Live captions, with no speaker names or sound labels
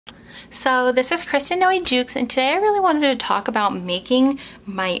So this is Kristen Noe Jukes, and today I really wanted to talk about making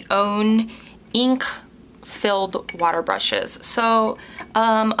my own ink filled water brushes. So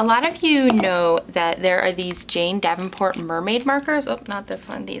a lot of you know that there are these Jane Davenport Mermaid markers. Oh, not this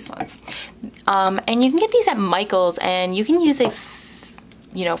one, these ones. And you can get these at Michael's, and you can use a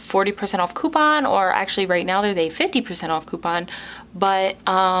 40% off coupon, or actually right now there's a 50% off coupon, but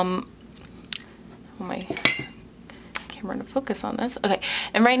oh my camera to focus on this. Okay,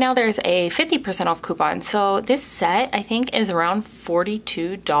 and right now there's a 50% off coupon. So this set I think is around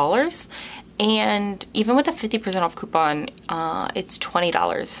 $42, and even with a 50% off coupon, it's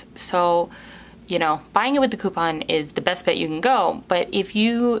 $20. So, you know, buying it with the coupon is the best bet you can go. But if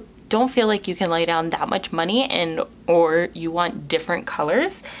you don't feel like you can lay down that much money or you want different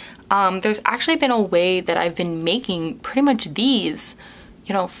colors, there's actually been a way that I've been making pretty much these,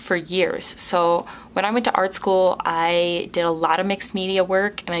 you know, for years. So when I went to art school, I did a lot of mixed media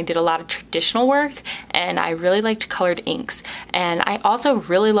work and I did a lot of traditional work, and I really liked colored inks. And I also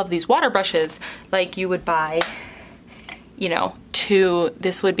really love these water brushes. Like, you would buy, you know,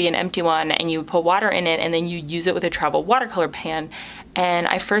 this would be an empty one, and you would put water in it and then you use it with a travel watercolor pan. And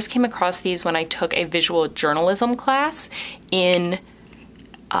I first came across these when I took a visual journalism class in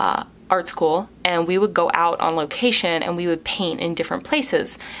art school, and we would go out on location and we would paint in different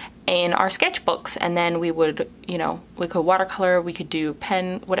places in our sketchbooks, and then we would, you know, we could watercolor, we could do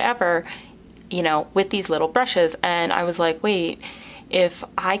pen, whatever, you know, with these little brushes. And I was like, wait, if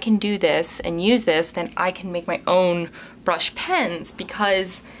I can do this and use this, then I can make my own brush pens,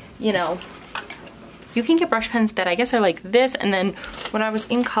 because, you know, you can get brush pens that I guess are like this. And then when I was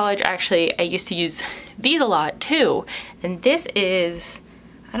in college, actually, I used to use these a lot too. And this is,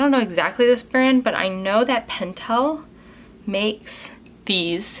 I don't know exactly this brand, but I know that Pentel makes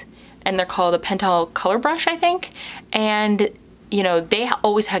these, and they're called a Pentel color brush, I think. And, you know, they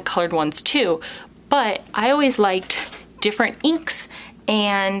always had colored ones too, but I always liked different inks,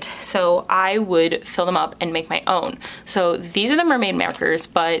 and so I would fill them up and make my own. So these are the Mermaid markers,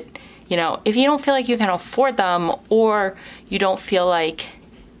 but you know, if you don't feel like you can afford them, or you don't feel like,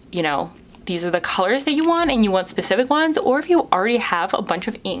 you know, these are the colors that you want and you want specific ones, or if you already have a bunch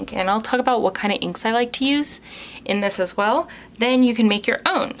of ink, and I'll talk about what kind of inks I like to use in this as well, then you can make your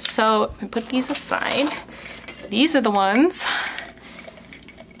own. So I put these aside. These are the ones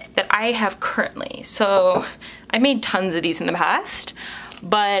that I have currently. So I made tons of these in the past,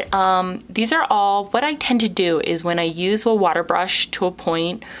 but these are all, what I tend to do is when I use a water brush to a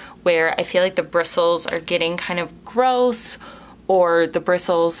point where I feel like the bristles are getting kind of gross, or the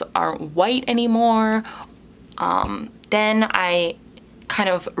bristles aren't white anymore, then I kind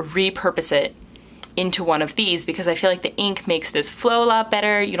of repurpose it into one of these, because I feel like the ink makes this flow a lot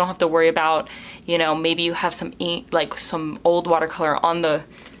better. You don't have to worry about, you know, maybe you have some ink, like some old watercolor on the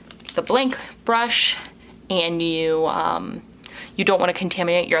blank brush, and you don't want to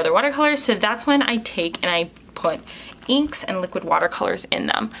contaminate your other watercolors. So that's when I take and I put inks and liquid watercolors in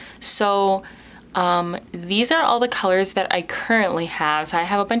them. So these are all the colors that I currently have. So I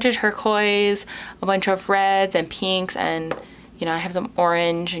have a bunch of turquoise, a bunch of reds and pinks, and you know, I have some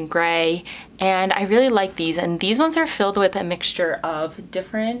orange and gray, and I really like these. And these ones are filled with a mixture of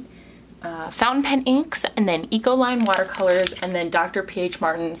different fountain pen inks, and then Ecoline watercolors, and then Dr. P.H.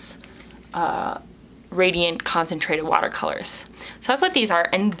 Martin's Radiant Concentrated watercolors. So that's what these are,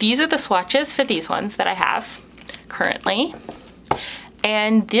 and these are the swatches for these ones that I have currently.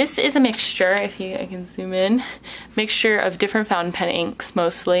 And this is a mixture, I can zoom in, mixture of different fountain pen inks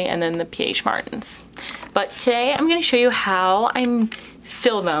mostly, and then the P.H. Martins. But today I'm going to show you how I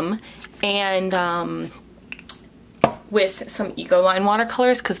fill them, and with some Ecoline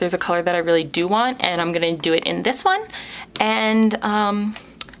watercolors, because there's a color that I really do want, and I'm going to do it in this one, and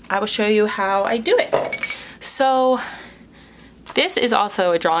I will show you how I do it. So this is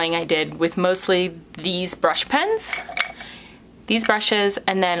also a drawing I did with mostly these brush pens, these brushes,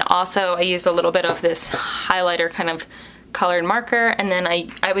 and then also I used a little bit of this highlighter kind of colored marker, and then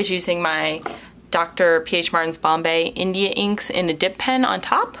I was using my Dr. P.H. Martin's Bombay India inks in a dip pen on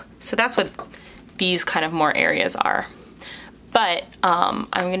top. So that's what these kind of more areas are. But I'm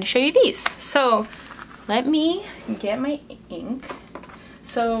going to show you these. So let me get my ink.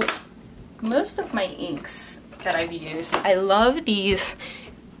 So most of my inks that I've used, I love these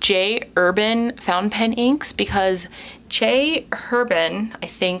J. Urban fountain pen inks, because J. Urban, I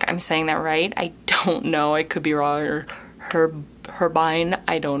think I'm saying that right, I don't know, I could be wrong, or Herbine,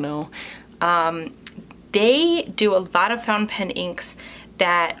 I don't know. They do a lot of fountain pen inks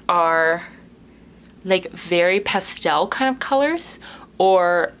that are like very pastel kind of colors,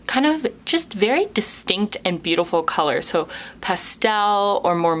 or kind of just very distinct and beautiful colors. So pastel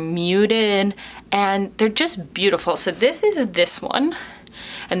or more muted, and they're just beautiful. So this is this one,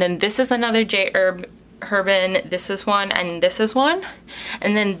 and then this is another Herbin, this is one, and this is one.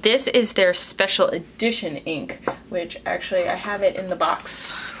 And then this is their special edition ink, which actually I have it in the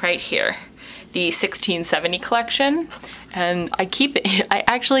box right here. The 1670 collection, and I keep it,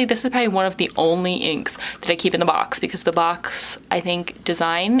 this is probably one of the only inks that I keep in the box, because the box, I think,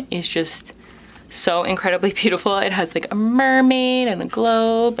 design is just so incredibly beautiful. It has like a mermaid and a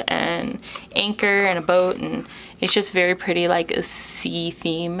globe and anchor and a boat, and it's just very pretty, like a sea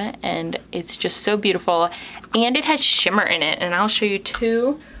theme, and it's just so beautiful. And it has shimmer in it, and I'll show you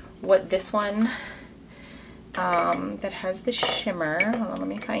too what this one that has the shimmer. Hold on, let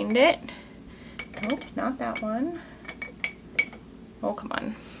me find it. Nope, not that one. Oh, come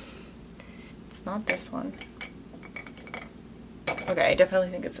on. It's not this one. Okay, I definitely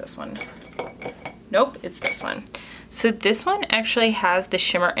think it's this one. Nope, it's this one. So this one actually has the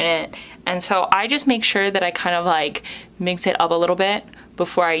shimmer in it, and so I just make sure that I kind of like mix it up a little bit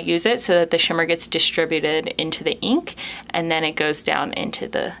before I use it, so that the shimmer gets distributed into the ink and then it goes down into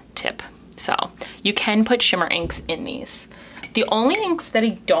the tip. So you can put shimmer inks in these. The only inks that I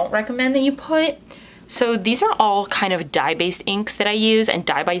don't recommend that you put, so these are all kind of dye-based inks that I use, and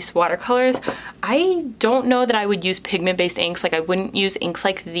dye-based watercolors. I don't know that I would use pigment-based inks. Like, I wouldn't use inks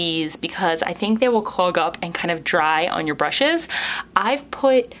like these because I think they will clog up and kind of dry on your brushes. I've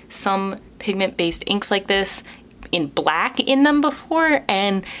put some pigment-based inks like this in black in them before,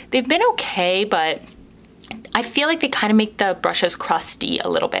 and they've been okay, but I feel like they kind of make the brushes crusty a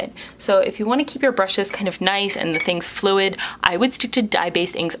little bit. So if you want to keep your brushes kind of nice and the things fluid, I would stick to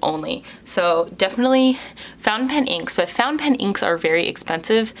dye-based inks only. So definitely fountain pen inks, but fountain pen inks are very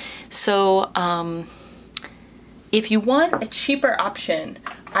expensive. So if you want a cheaper option,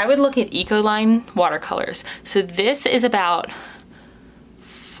 I would look at Ecoline watercolors. So this is about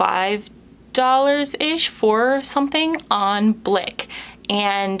 $5-ish for something on Blick.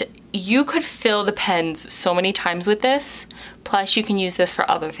 And you could fill the pens so many times with this, plus you can use this for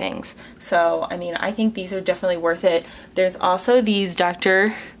other things. So, I mean, I think these are definitely worth it. There's also these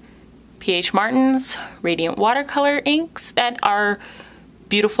Dr. P.H. Martin's Radiant Watercolor inks that are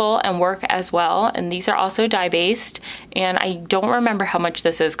beautiful and work as well, and these are also dye-based, and I don't remember how much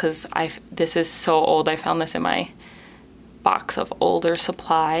this is because this is so old. I found this in my box of older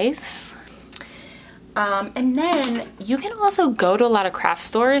supplies. And then you can also go to a lot of craft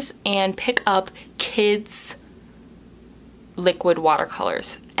stores and pick up kids' liquid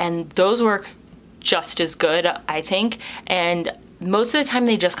watercolors, and those work just as good, I think. And most of the time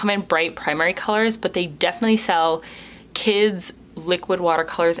they just come in bright primary colors, but they definitely sell kids' liquid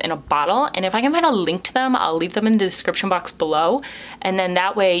watercolors in a bottle, and if I can find a link to them, I'll leave them in the description box below, and then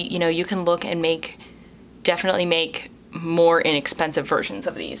that way, you know, you can look and definitely make more inexpensive versions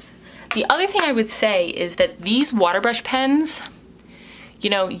of these. The other thing I would say is that these water brush pens, you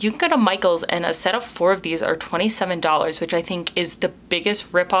know, you can go to Michael's and a set of 4 of these are $27, which I think is the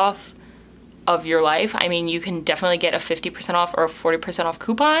biggest ripoff of your life. I mean, you can definitely get a 50% off or a 40% off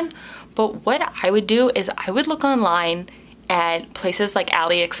coupon, but what I would do is I would look online at places like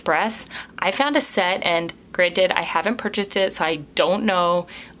AliExpress. I found a set, and granted, I haven't purchased it, so I don't know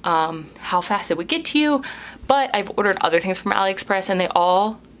how fast it would get to you, but I've ordered other things from AliExpress and they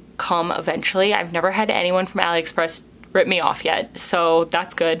all come eventually. I've never had anyone from AliExpress rip me off yet, so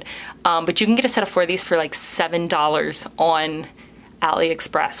that's good. But you can get a set of 4 of these for like $7 on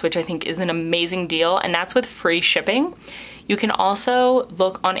AliExpress, which I think is an amazing deal, and that's with free shipping. You can also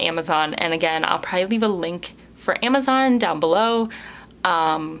look on Amazon, and again, I'll probably leave a link for Amazon down below,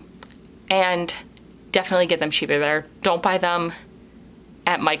 and definitely get them cheaper there. Don't buy them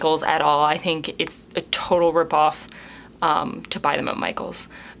at Michael's at all. I think it's a total ripoff to buy them at Michael's.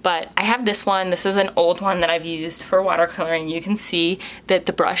 But I have this one. This is an old one that I've used for watercoloring. You can see that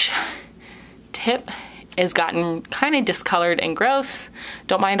the brush tip has gotten kind of discolored and gross.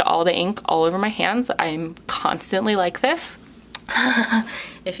 Don't mind all the ink all over my hands. I'm constantly like this,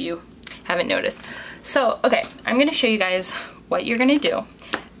 if you haven't noticed. So, okay, I'm gonna show you guys what you're gonna do.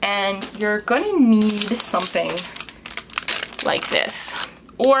 And you're gonna need something like this,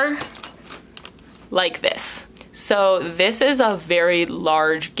 or like this. So this is a very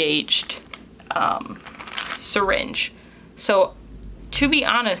large gauged syringe. So to be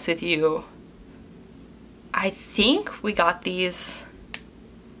honest with you, I think we got these,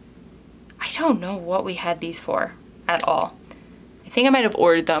 I don't know what we had these for at all. I think I might have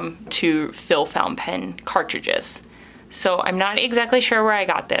ordered them to fill fountain pen cartridges. So I'm not exactly sure where I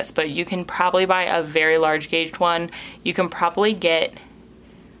got this, but you can probably buy a very large gauged one. You can probably get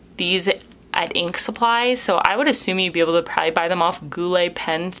these at ink supply, so I would assume you'd be able to probably buy them off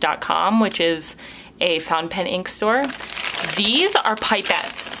gouletpens.com, which is a fountain pen ink store. These are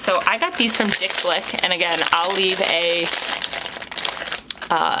pipettes. So I got these from Dick Blick, and again, I'll leave a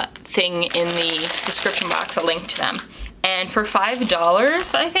thing in the description box, a link to them. And for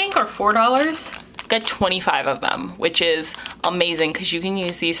 $5, I think, or $4, got 25 of them, which is amazing because you can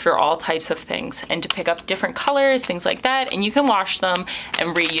use these for all types of things and to pick up different colors, things like that, and you can wash them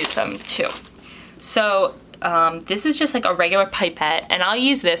and reuse them too. So this is just like a regular pipette, and I'll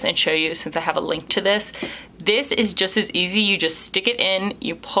use this and show you since I have a link to this. This is just as easy. You just stick it in,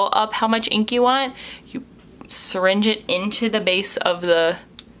 you pull up how much ink you want, you syringe it into the base of the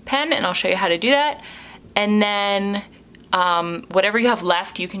pen, and I'll show you how to do that. And then whatever you have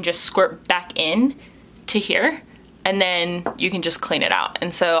left, you can just squirt back in to here, and then you can just clean it out.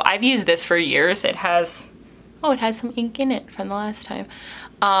 And so I've used this for years. It has, oh, it has some ink in it from the last time.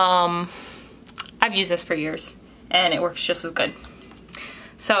 I've used this for years and it works just as good.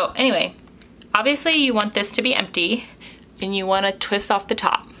 So anyway, obviously you want this to be empty and you want to twist off the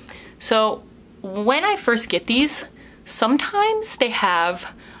top. So when I first get these, sometimes they have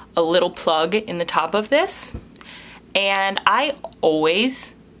a little plug in the top of this, and I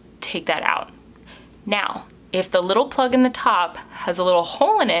always take that out. Now, if the little plug in the top has a little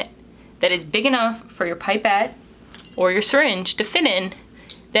hole in it that is big enough for your pipette or your syringe to fit in,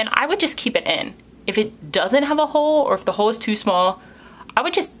 then I would just keep it in. If it doesn't have a hole, or if the hole is too small, I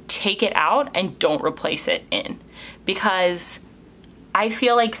would just take it out and don't replace it in, because I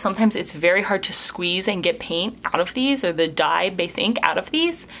feel like sometimes it's very hard to squeeze and get paint out of these, or the dye-based ink out of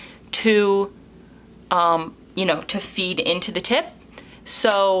these, to, you know, to feed into the tip.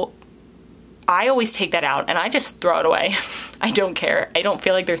 So I always take that out and I just throw it away. I don't care. I don't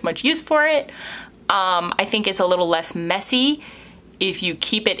feel like there's much use for it. I think it's a little less messy if you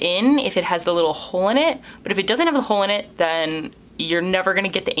keep it in, if it has the little hole in it. But if it doesn't have the hole in it, then you're never gonna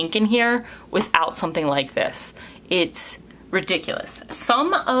get the ink in here without something like this. It's ridiculous.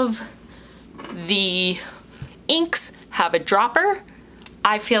 Some of the inks have a dropper.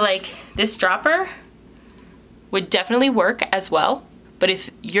 I feel like this dropper would definitely work as well. But if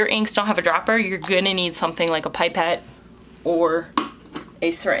your inks don't have a dropper, you're gonna need something like a pipette or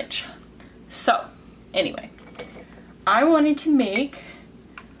a syringe. So anyway, I wanted to make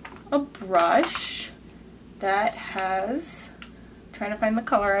a brush that has, trying to find the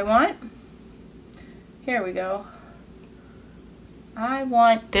color I want. Here we go. I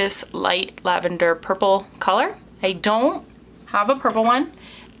want this light lavender purple color. I don't have a purple one.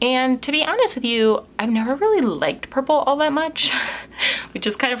 And to be honest with you, I've never really liked purple all that much, which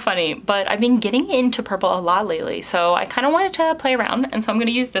is kind of funny, but I've been getting into purple a lot lately, so I kind of wanted to play around, and so I'm gonna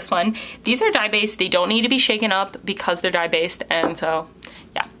use this one. These are dye-based, they don't need to be shaken up because they're dye-based, and so,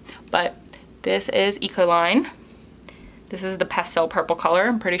 yeah. But this is Ecoline. This is the pastel purple color,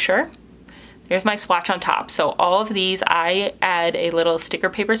 I'm pretty sure. There's my swatch on top. So all of these, I add a little sticker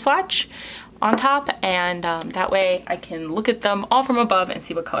paper swatch on top, and that way I can look at them all from above and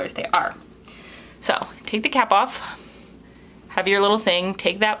see what colors they are. So take the cap off, have your little thing,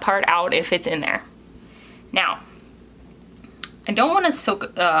 take that part out if it's in there. Now, I don't want to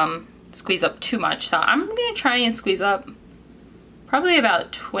squeeze up too much, so I'm gonna try and squeeze up probably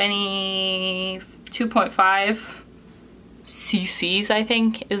about 22.5 cc's, I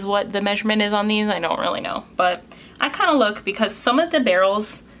think is what the measurement is on these. I don't really know, but I kind of look, because some of the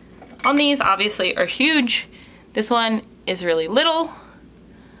barrels on these obviously are huge. This one is really little,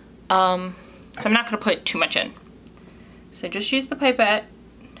 so I'm not gonna put too much in. So just use the pipette.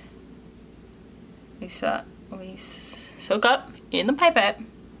 We soak up in the pipette,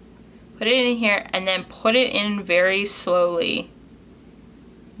 put it in here, and then put it in very slowly.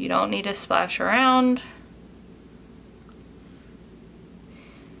 You don't need to splash around.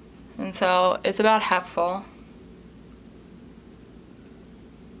 And so it's about half full.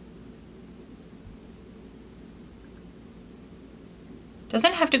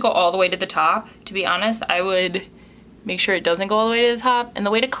 Doesn't have to go all the way to the top. To be honest, I would make sure it doesn't go all the way to the top. And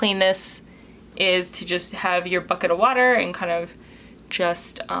the way to clean this is to just have your bucket of water and kind of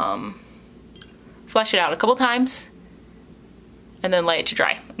just flush it out a couple times and then lay it to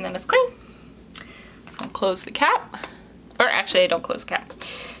dry. And then it's clean. So I'll close the cap. Or actually, I don't close the cap.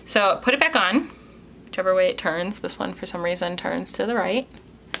 So put it back on, whichever way it turns. This one, for some reason, turns to the right.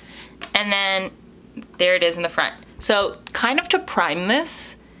 And then there it is in the front. So kind of to prime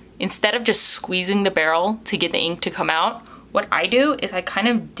this, instead of just squeezing the barrel to get the ink to come out, what I do is I kind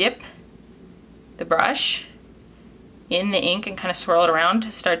of dip the brush in the ink and kind of swirl it around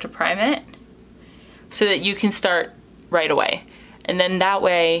to start to prime it so that you can start right away. And then that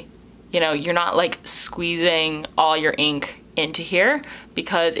way, you know, you're not like squeezing all your ink into here,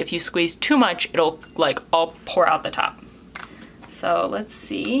 because if you squeeze too much, it'll like all pour out the top. So let's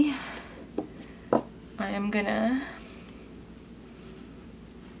see. I'm gonna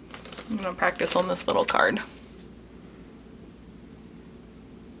practice on this little card.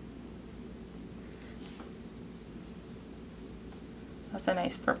 That's a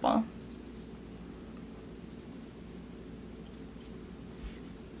nice purple.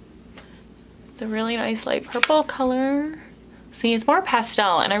 It's a really nice light purple color. See, it's more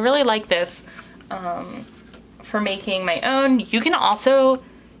pastel, and I really like this for making my own. You can also,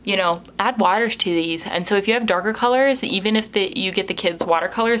 you know, add waters to these, and so if you have darker colors, even if you get the kids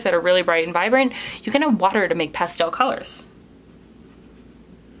watercolors that are really bright and vibrant, you can add water to make pastel colors.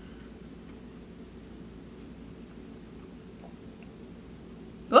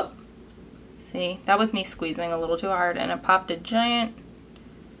 Whoop. See, that was me squeezing a little too hard, and it popped a giant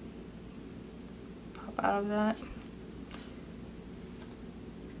pop out of that.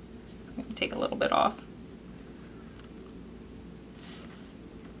 I'm gonna take a little bit off.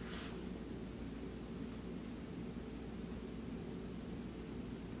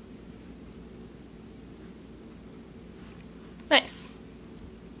 Nice.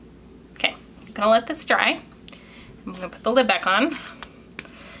 Okay, I'm gonna let this dry. I'm gonna put the lid back on.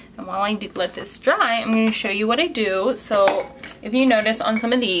 And while I let this dry, I'm gonna show you what I do. So if you notice on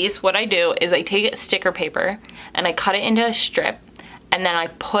some of these, what I do is I take sticker paper and I cut it into a strip, and then I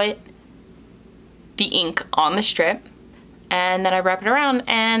put the ink on the strip, and then I wrap it around,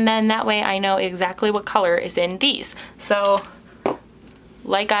 and then that way I know exactly what color is in these. So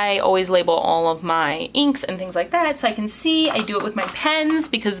like I always label all of my inks and things like that so I can see. I do it with my pens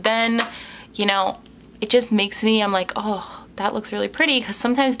because then, you know, it just makes me, I'm like, oh, that looks really pretty, because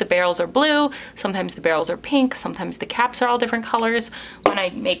sometimes the barrels are blue, sometimes the barrels are pink, sometimes the caps are all different colors when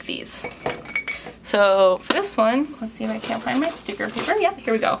I make these. So for this one, let's see if I can't find my sticker paper. Yep,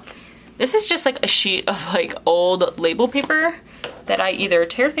 here we go. This is just like a sheet of like old label paper that I either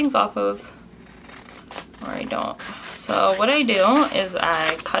tear things off of or I don't. So what I do is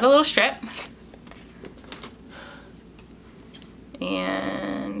I cut a little strip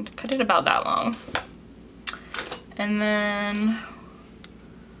and cut it about that long. And then,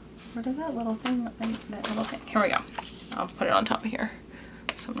 where did that little thing, here we go. I'll put it on top of here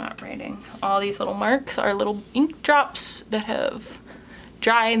so I'm not writing. All these little marks are little ink drops that have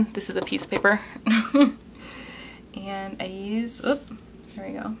dried. This is a piece of paper. And I use, there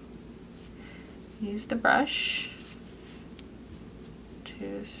we go. Use the brush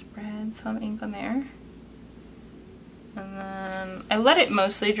to spread some ink on there. And then I let it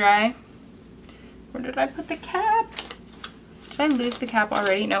mostly dry. Where did I put the cap? Did I lose the cap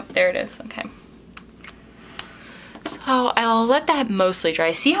already? Nope, there it is, okay. So I'll let that mostly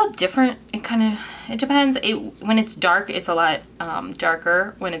dry. See how different it it depends. When it's dark, it's a lot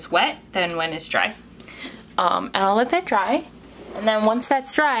darker when it's wet than when it's dry. And I'll let that dry. And then once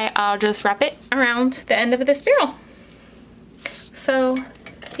that's dry, I'll just wrap it around the end of this barrel. So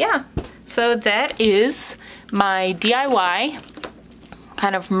yeah, so that is my DIY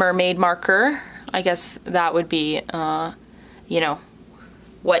kind of mermaid marker. I guess that would be, you know,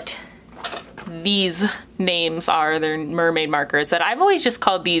 what these names are. They're mermaid markers that I've always just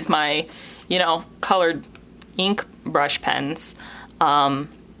called these my, you know, colored ink brush pens.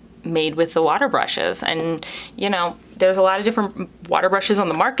 Made with the water brushes. And you know, there's a lot of different water brushes on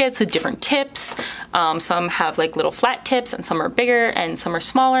the markets with different tips. Some have like little flat tips, and some are bigger and some are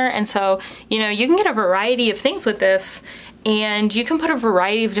smaller, and so you know, you can get a variety of things with this, and you can put a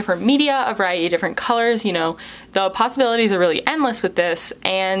variety of different media, a variety of different colors. You know, the possibilities are really endless with this,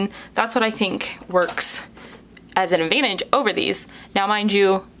 and that's what I think works as an advantage over these. Now mind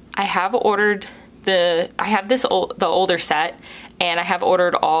you, I have ordered the older set, and I have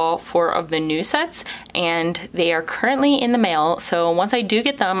ordered all 4 of the new sets, and they are currently in the mail. So once I do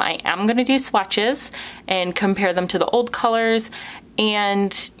get them, I am gonna do swatches and compare them to the old colors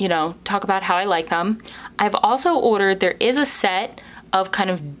and, you know, talk about how I like them. I've also ordered, there is a set of kind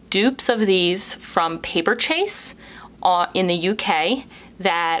of dupes of these from Paper Chase in the UK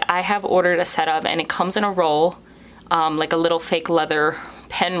that I have ordered a set of, and it comes in a roll, like a little fake leather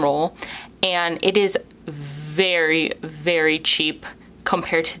pen roll, and it is very, very cheap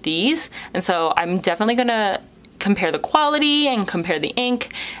compared to these. And so I'm definitely gonna compare the quality and compare the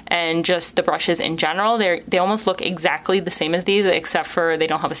ink and just the brushes in general. They almost look exactly the same as these, except for they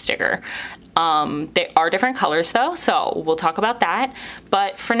don't have a sticker. They are different colors though, so we'll talk about that.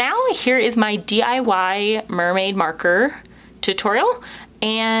 But for now, here is my DIY mermaid marker tutorial,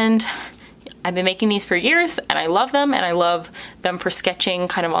 and I've been making these for years and I love them, and I love them for sketching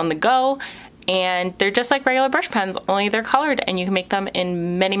kind of on the go. And they're just like regular brush pens, only they're colored, and you can make them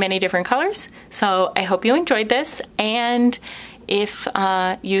in many, many different colors. So I hope you enjoyed this, and if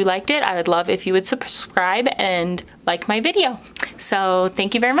you liked it, I would love if you would subscribe and like my video. So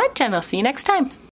thank you very much, and I'll see you next time.